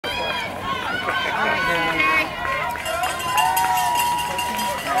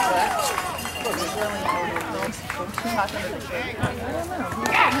talking to the kid. I don't know.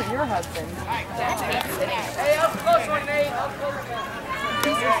 He's your husband. Hey, up close one, Nate. Up close.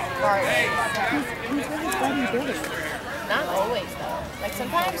 He's really buddy Billy. Not always, though. Like,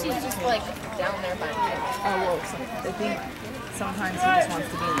 sometimes he's just, like, down there by himself. Oh, well, I think sometimes he just wants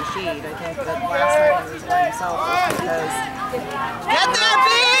to be in the shade. I think that last time he was by himself was because... Get there, B!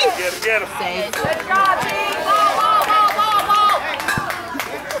 Get him. Safe. Good job, B! Ball!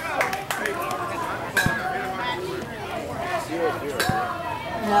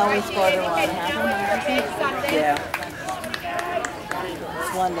 No, we scored a one. Haven't we? Yeah.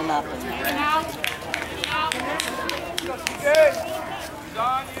 It's 1-0.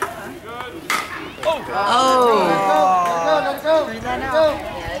 Oh!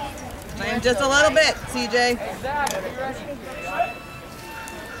 Just a little bit, CJ.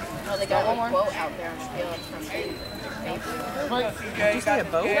 Oh, they got a boat out there on the field from Babe. Did you say a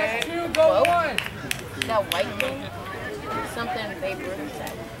boat? Boat? That white thing? Something Babe Ruth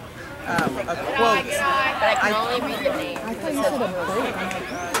said. A quote. But I can only read the name. I thought you said a boat.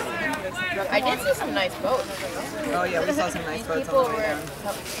 I did see some nice boats. Oh yeah, we saw some nice boats People on the way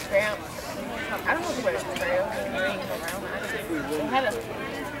down. I don't know if they were trails around. They had a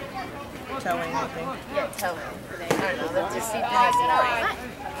Towing, I think. yeah, towing. I don't know. Let's just see if there's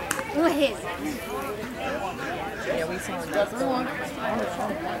What is it? Yeah, we saw a nice boat.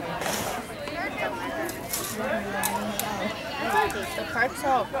 The park's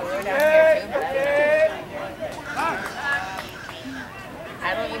all cooler down here too, but I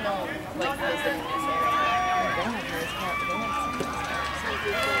don't even like visit this area.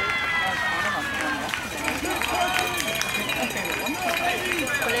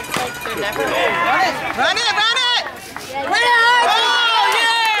 But it's like they're never Run it! Oh,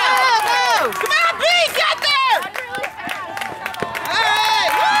 yeah! Go! Come on, B! Get there! All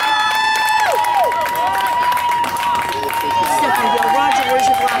right! Roger, where's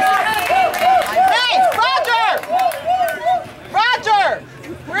your glasses? Hey, Roger!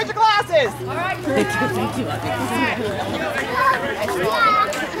 Where's your glasses?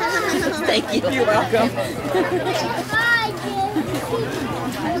 Thank you. You're welcome. Bye, kids.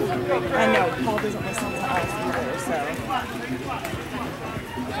 I know, Paul doesn't listen to us either, so.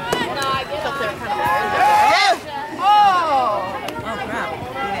 I get up there kind of weird. Oh, crap. You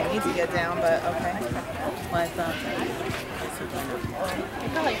didn't need to get down, but okay. Well, I thought I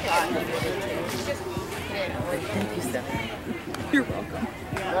feel like that. Thank you, Stephanie. You're welcome.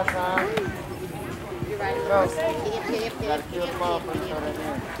 You're right.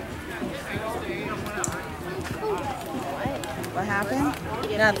 What happened?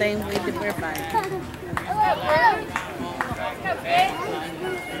 Nothing. We're fine.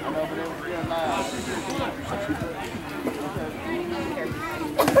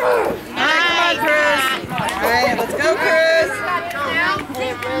 Hi, Cruz. All right, let's go, Cruz.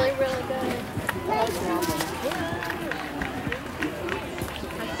 They're really, really good.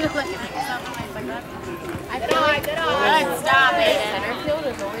 I feel like stop it. Center field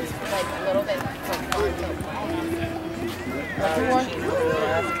is always like a little bit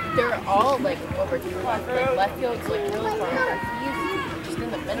they're all like over to the left. Like left field's like really far over. He's just in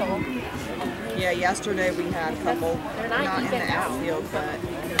the middle. Yeah, yesterday we had a couple, They're not in even the out. outfield, but.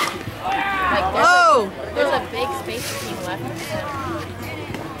 Like there's a big space between left and center.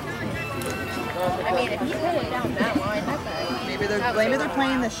 I mean, if you put it down that line, that's Maybe they're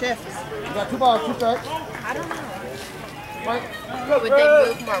playing the shifts. You got 2 balls, 2 strikes. I don't know. Would they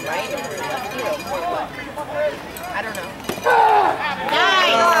move more right or left or more left? I don't know.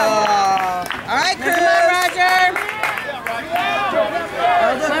 Nice! All right, Cruz.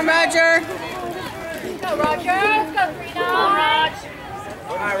 Come on, Roger. Come on, Roger. Go, Roger. Let's go, Frida. Raj.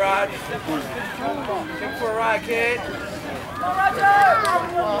 Hi, Raj. Come for a ride, kid. Go, Roger.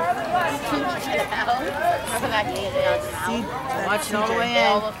 Watch it all the way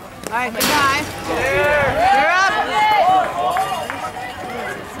in. All right, good guy. There. You're up.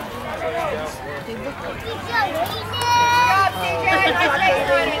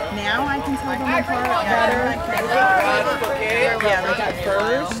 Now I can tell them apart better. Yeah, they got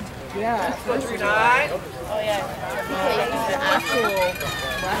first. Yeah. First and 9. Oh, yeah.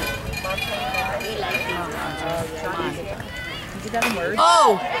 Did you get a word?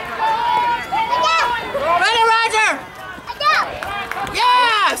 Oh! Run it, Roger!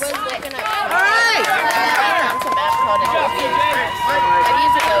 Yes! All right.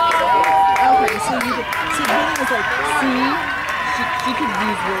 Okay, so you could, see, Billy was like, see, she could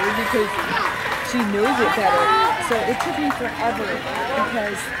use word because she knows it better. So it took me forever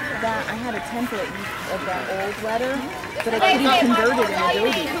because I had a template of that old letter, but I couldn't convert it in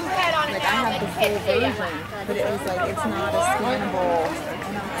Adobe. Like I have the full version, but it was like it's not a scannable.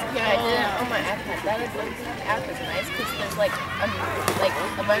 Yeah, I did it on my iPad. That app is nice because there's like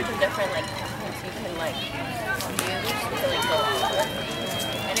a bunch of different like templates you can like use to like go over it.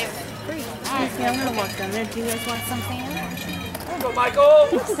 And it's free. Yeah, I'm gonna walk down there. Do you guys want something? Go, Michael!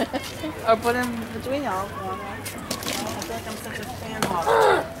 Or put them between y'all. I feel like I'm such a fan of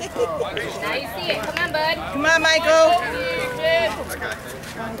Now you see it. Come on, bud. Come on, Michael.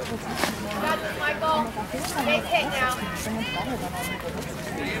 Got this, Michael. Big hit now.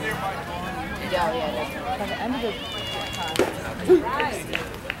 Yeah. By the end of the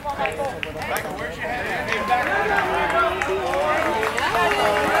Michael, where's your head? Get back. Come on,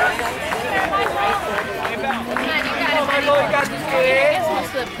 you got Come on, Michael, you got this I kid. guess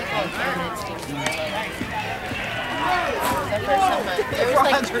most of the people in Canada team. The first time there was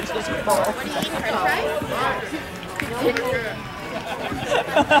like, what do you eat, french fries?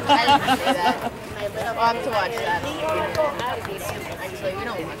 I didn't say that. I'll have to watch that. Actually, we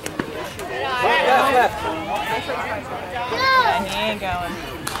don't watch it. he ain't going.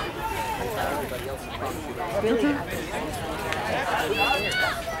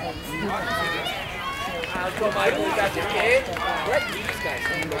 Go, Michael, you got this kid. What do these guys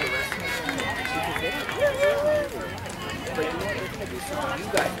think about the rest of you guys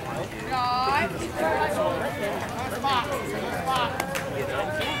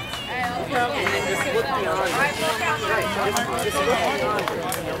and then just look beyond it. Just look beyond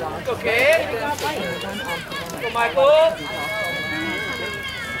it. Okay? Go, Michael.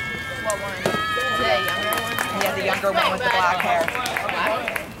 What one? The younger one? Yeah, the younger one with the black hair. What?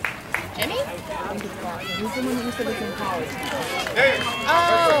 Jimmy? He's the one that you said was in college.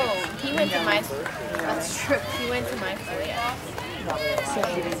 Oh, he went to my school. That's true. He went to my school, yeah. So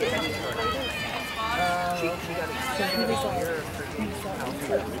he was like,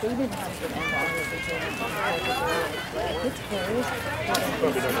 they didn't have good end on it. It's hers.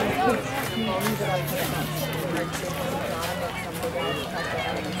 He knew that I couldn't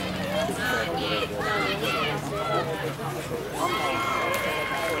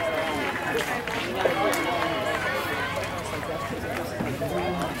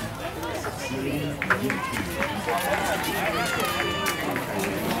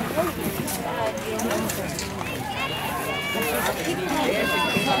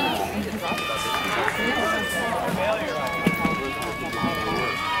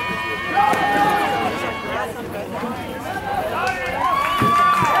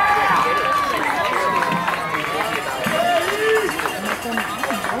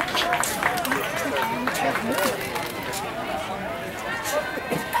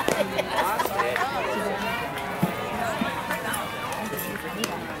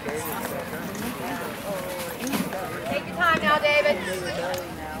Take your time now, David.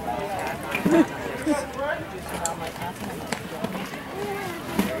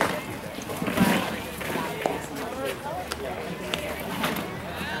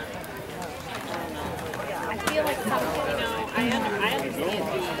 I feel like something, you know, I understand.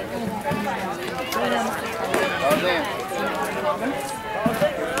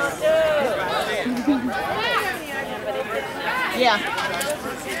 Yeah.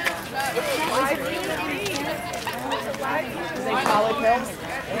 Is they college pills?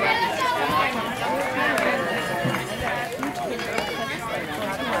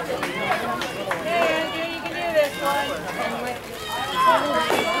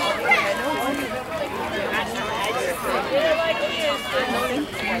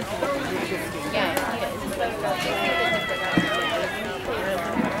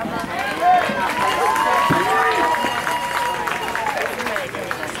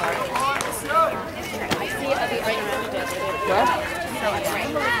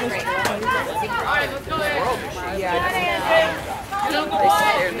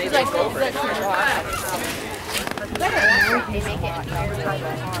 He's like, go for it. They make it.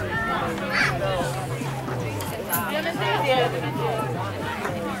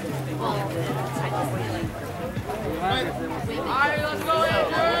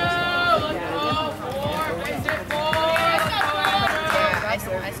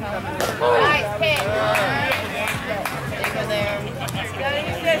 I saw them. Nice pick. They go there.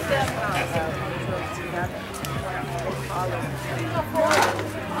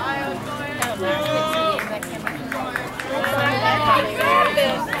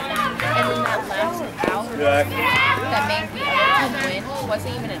 And then that last out that made the other team win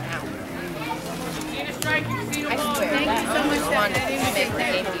wasn't even an out. I swear. Thank you so much for make the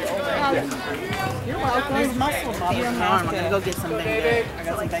game be over. You're welcome. These muscle butters. I'm gonna go get some Bengay. I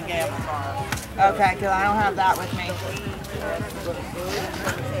got some Bengay on the car. Okay, because I don't have that with me.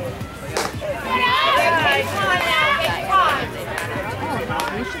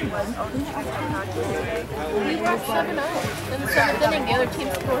 We were 7-0. Then the other team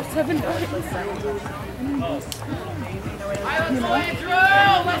scored 7 points.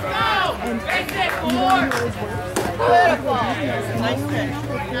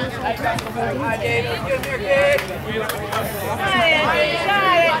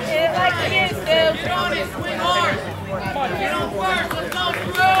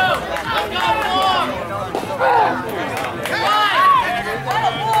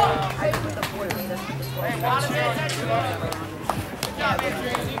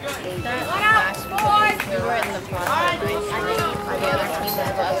 We were in the front, I think the other team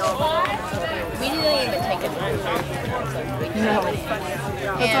was us. We didn't even take it.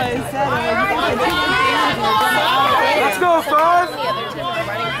 Let's go, son! The other team were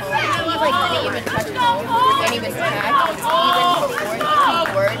running home. He like didn't even touch the ball, and he was tagged even before he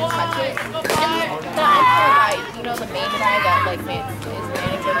were to touch it. And the other guy, you know, the main guy that like is manager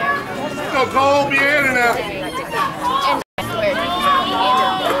there. Let's go, Cole, be in now. And I swear he gave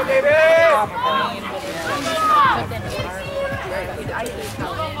him. But then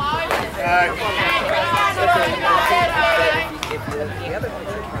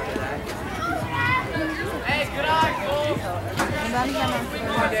Hey, good eye, Cole.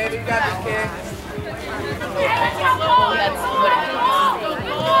 Come on, David, you got this kid. that's what it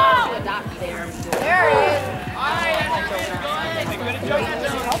means. There it is.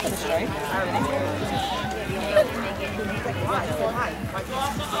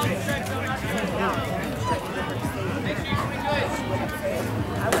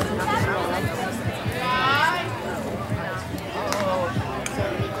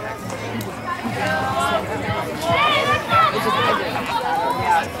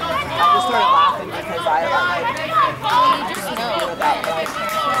 I just started laughing because I just know about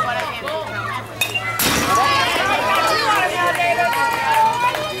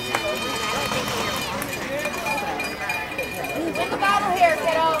Win the battle here,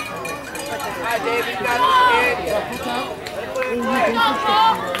 kiddo. All right, David, you got this kid.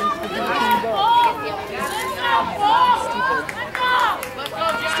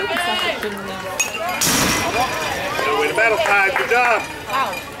 Win the battle tide, good job.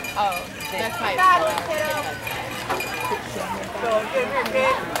 Oh, that's my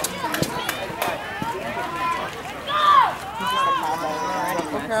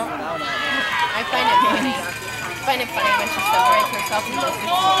I find it funny when she separates herself and goes to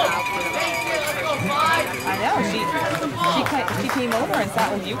I know, she came over and sat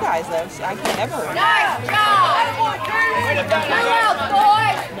with you guys though. I can't ever. Nice job! Go out,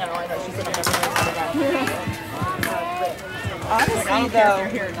 boys! No, I know she's in a honestly though,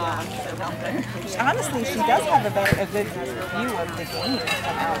 honestly she does have a good view of the game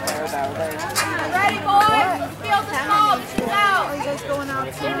from out there though. Ready, boys? Field is called. Shoot out. Are you guys going out to?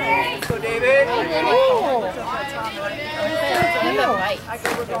 Let's go, David. Hey,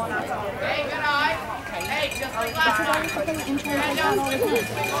 good eye. Hey, just like last time.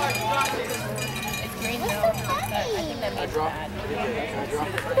 It's green though. I think that means bad.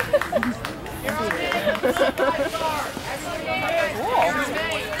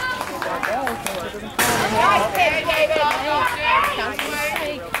 Nice kick, David.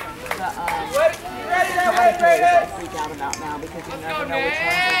 Freak out about now because you never know which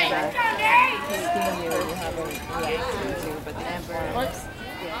ones are going to sting you and you haven't reacted to, but the Whoops.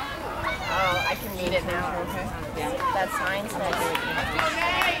 Oh, I can read it now. Okay. yeah. That sign says.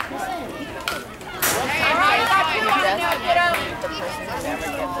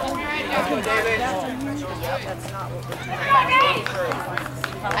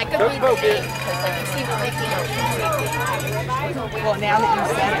 I could read the name because I can see Ricky. Well, now that you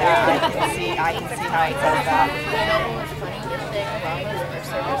said that, I can see how it says that. You know what was funny? Yesterday,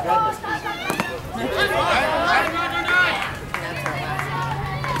 Rob was service read this week.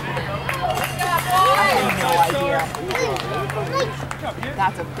 I have no idea.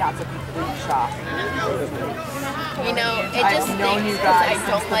 That's a complete shock. You know, it I've just known stinks you 'cause guys I since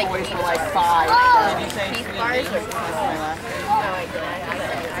don't the like boys peach were like bars. 5. Peach bars or no, I didn't.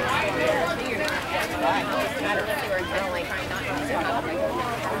 I don't know if you were kind of like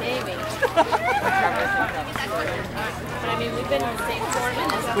maybe. But I mean, we've been in the same tournament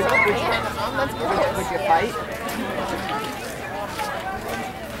as let's go. Would you fight?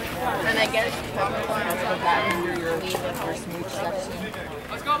 And I guess Pepper's Put that under your smooch section.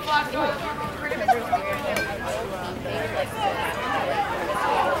 Let's go, Bosco.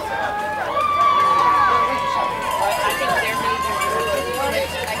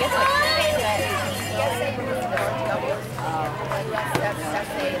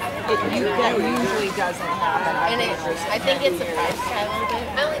 That usually doesn't happen. And I think it's surprised me a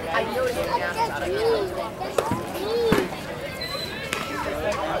little bit. I noticed it now.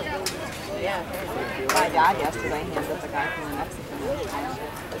 Yeah. My dad yesterday handed the guy from the Mexican.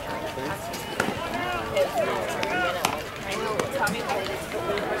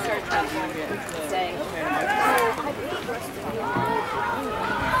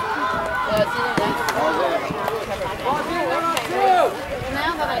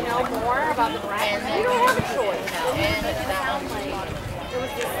 Now that I know more about the brand, you don't have a choice. And that one,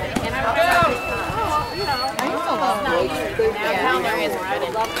 And I was you know, I used to love Blake. yeah, there is good.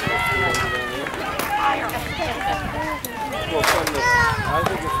 Well, from the, I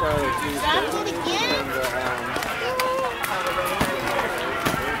think it's probably Tuesday.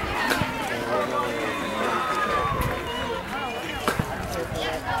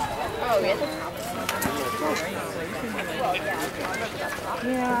 Oh, yeah.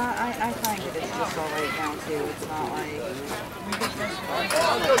 Yeah, I find that it's just all right now too. It's not like.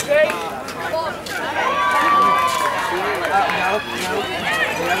 Okay. Nope.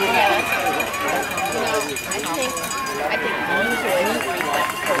 I think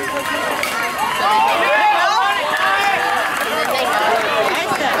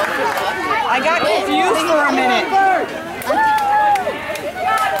I got confused for a minute.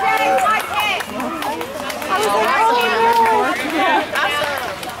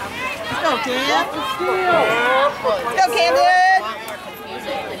 Let's go, Cam. Let's go, Camden.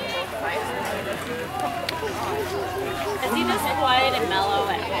 Is he just quiet and mellow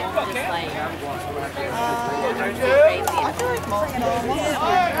at home? Just like,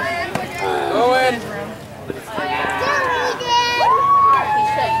 Go in.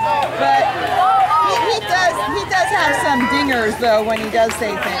 But he does have some dingers though when he does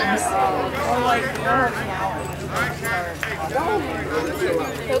say things.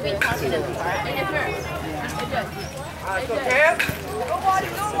 he'll be talking in the car. Okay. Nobody.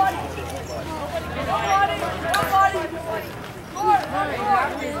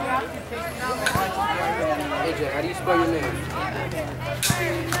 AJ, how do you spell your name?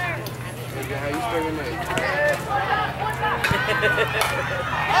 AJ, how do you spell your name?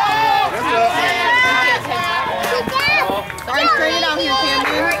 All right, straighten it out here,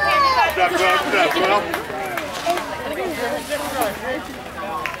 Camden.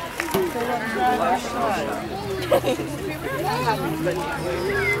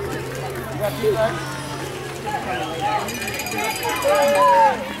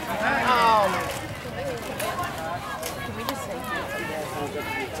 Can we just say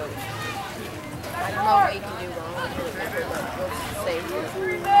I don't know what you can do wrong. We'll say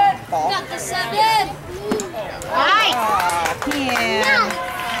Got the 7. Nice. Cam.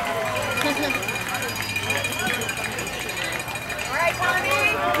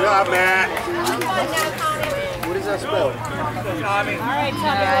 Good job, Matt. What does that spell? Tommy. I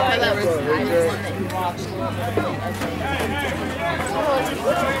there was one that you watched.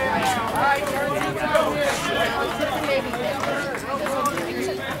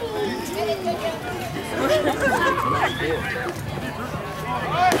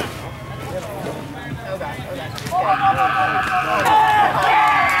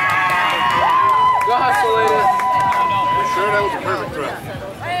 Go hustle, lady. Sure, that was a perfect throw.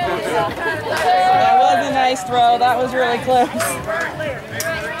 That was a nice throw. That was really close. All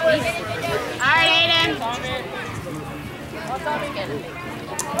right, Aiden.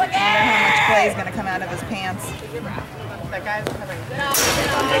 I wonder how much clay is going to come out of his pants. That guy's coming. He's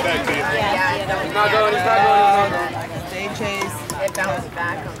not going, he's not going. Day chase. It bounced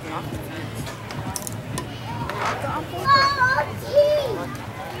back on top.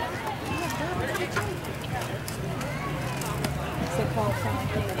 So Paul,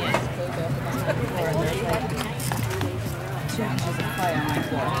 2 inches of clay on my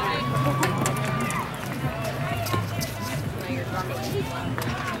floor.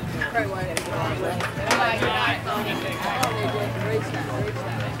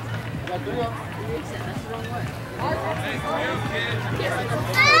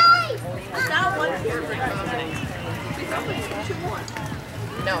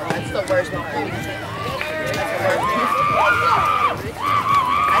 No, that's the worst part. That's the worst part.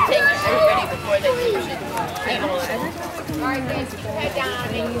 I think everybody before they should table it. All right, guys, head down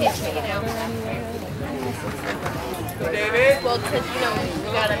and pitch me, you know. David. Well, because, you know,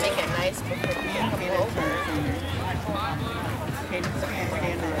 we gotta make it nice before people come over.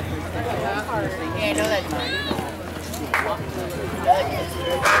 Yeah, I know that's fine.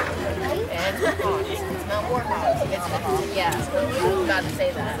 And it's hot. It's not more hot. It's, yeah, gotta say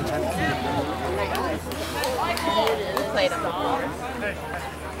that. Played them before.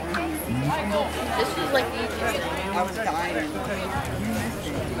 This was like the easiest thing. I was dying.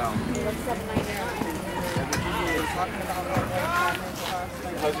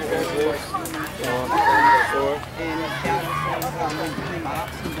 How's your guys live? And his dad was saying when he came up,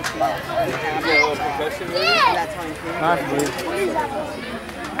 he just loved the cabin. Yeah, a little profession, really? And that's how he came.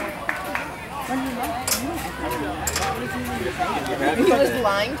 He was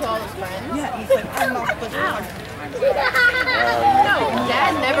lying to all his friends. Yeah, he's like, I'm not supposed to watch. No,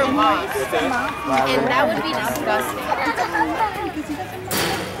 Dad never lost. And that would be disgusting.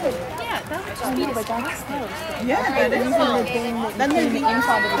 Yeah, that would just be disgusting. Yeah, that is the thing. Then there's the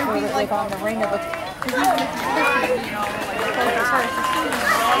inside of the toilet, like on the ring of the.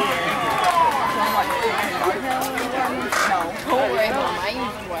 Don't worry, Mom. I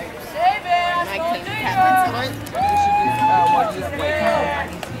use wipes. And I clean the cabinets.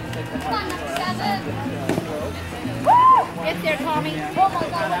 Get there, Tommy. Oh my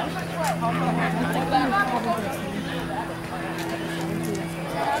God.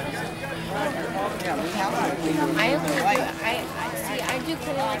 I do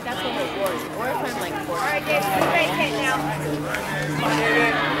clean like that's what it was. Or if I'm like bored. Alright, Dave, straight hit now.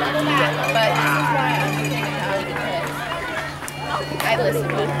 But this is why I'm doing it now because I listen.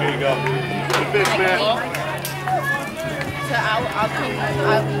 There you go. Good fish, man. So I'll clean.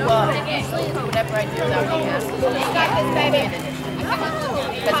 Well, usually whatever I do without being asked is just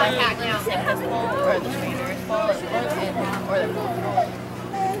because I have to sink this bowl or the strainer's bowl or the bowl.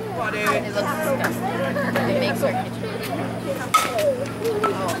 It looks disgusting. It makes our kitchen.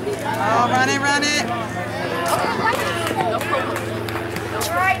 Oh, run it, run it. No problem.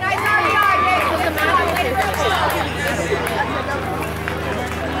 Alright, nice RBI, Dave. Doesn't matter. What if you said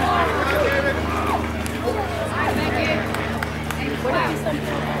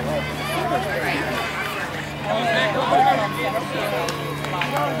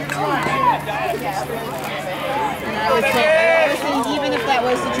I was saying, even if that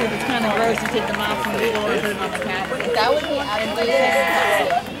was the truth, it's kind of gross to take them off from the door and put them on the cabinet. that would be absolutely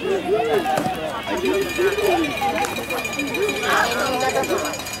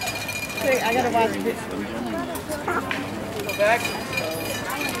Wait, I gotta watch this. Go back.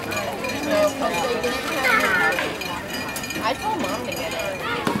 I told Mom to get it,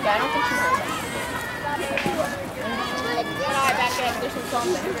 but I don't think she heard it.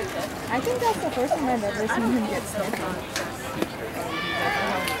 I think that's the first time I've ever seen him get sniffy.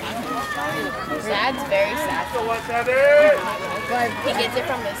 Dad's very sassy. He gets it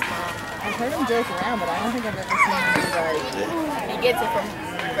from his mom. I've heard him joke around, but I don't think I've ever seen him be like... He gets it from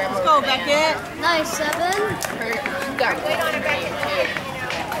Grandma. Let's go, Beckett. Nice, 7. You got wait on it, Beckett.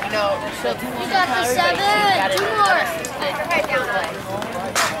 You know, she'll You got the 7. 2 more.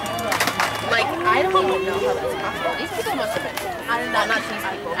 Like, I don't even know how that's possible. These people must have been, not these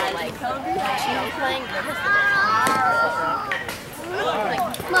people, but like, she was playing, there must have been. Like,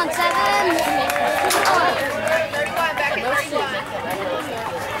 Come on, 7.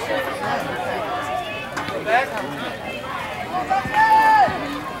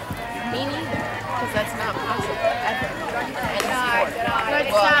 Me neither, because that's not possible, ever. Good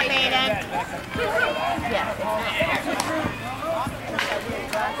stop, Aiden. Yeah.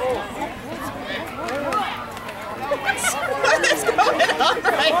 What is going on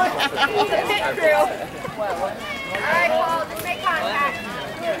right now? Alright, Paul, just make contact.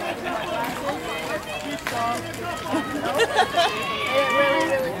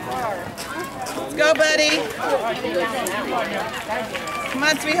 Let's go, buddy. Come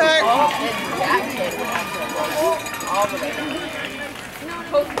on, sweetheart.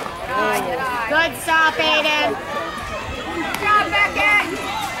 Good stop, Aiden. Good job, Beckett.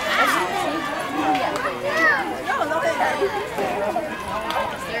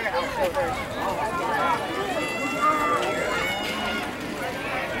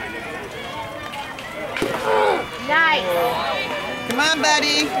 Nice. Come on,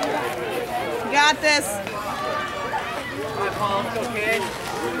 buddy. You got this. Alright, Paul, it's okay.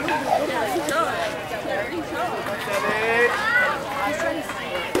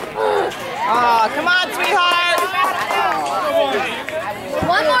 Oh, come on, sweetheart.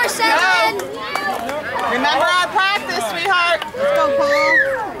 One more, 7. Remember our practice, sweetheart. Let's go, Paul.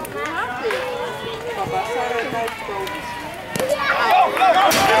 Get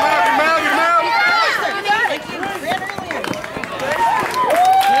him out, get him out, get him out.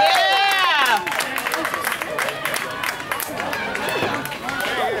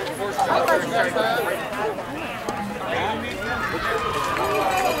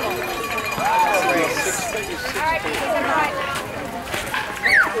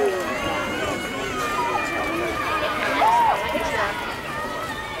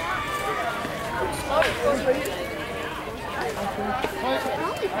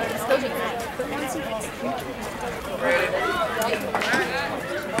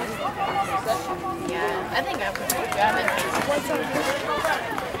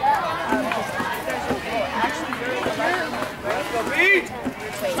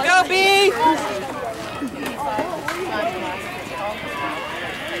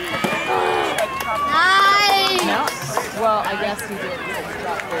 Well, I guess he did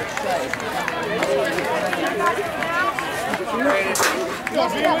drop their shut.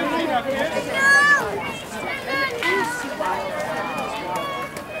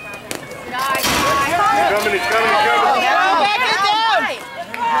 Coming, he's coming, he's coming.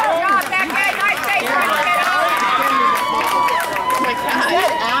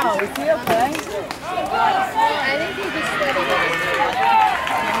 Ow, is he okay? I think he just let it go.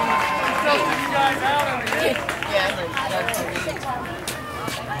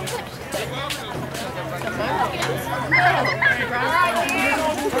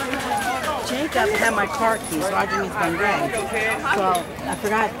 Jacob had my car keys. Roger needs my ring. So I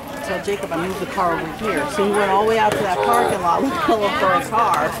forgot to tell Jacob I moved the car over here. So he went all the way out to that parking lot looking for his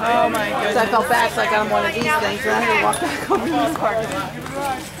car. Oh my goodness. So I felt bad, so I got him one of these things, and I had to walk back over to this parking lot.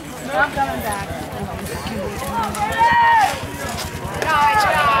 I'm coming back.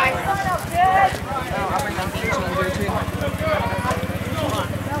 I'll bring my game changer too.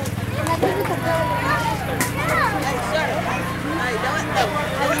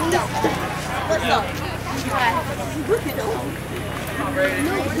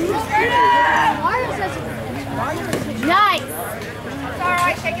 Nice. It's all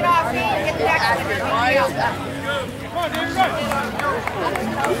right. Take it off. Get the next one.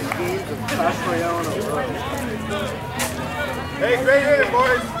 Hey, great hit,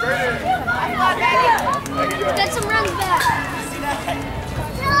 boys. Great hit. Get some runs back.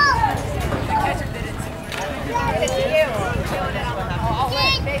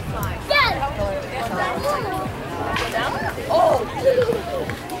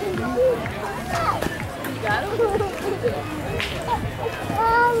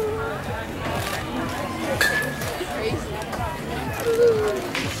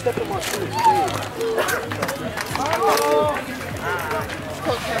 Step in my foot.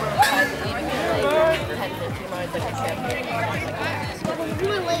 Cold camera has even like 10, 15 miles like a champion.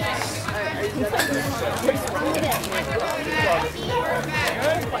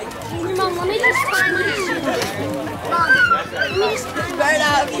 Mom, let me just find you. Mom, let me just find right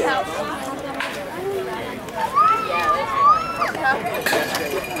out of the house.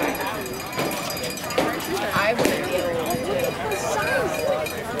 I wouldn't be able to do it.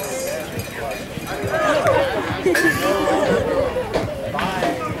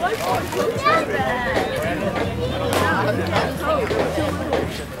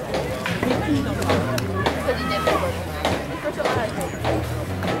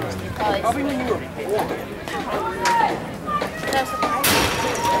 Probably when you were 4.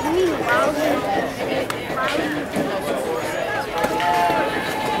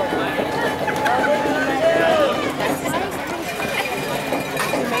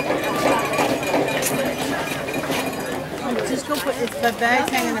 Just go put the bags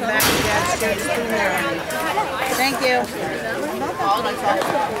hanging in the back of Dad's chair. Just put them there. Thank Aiden.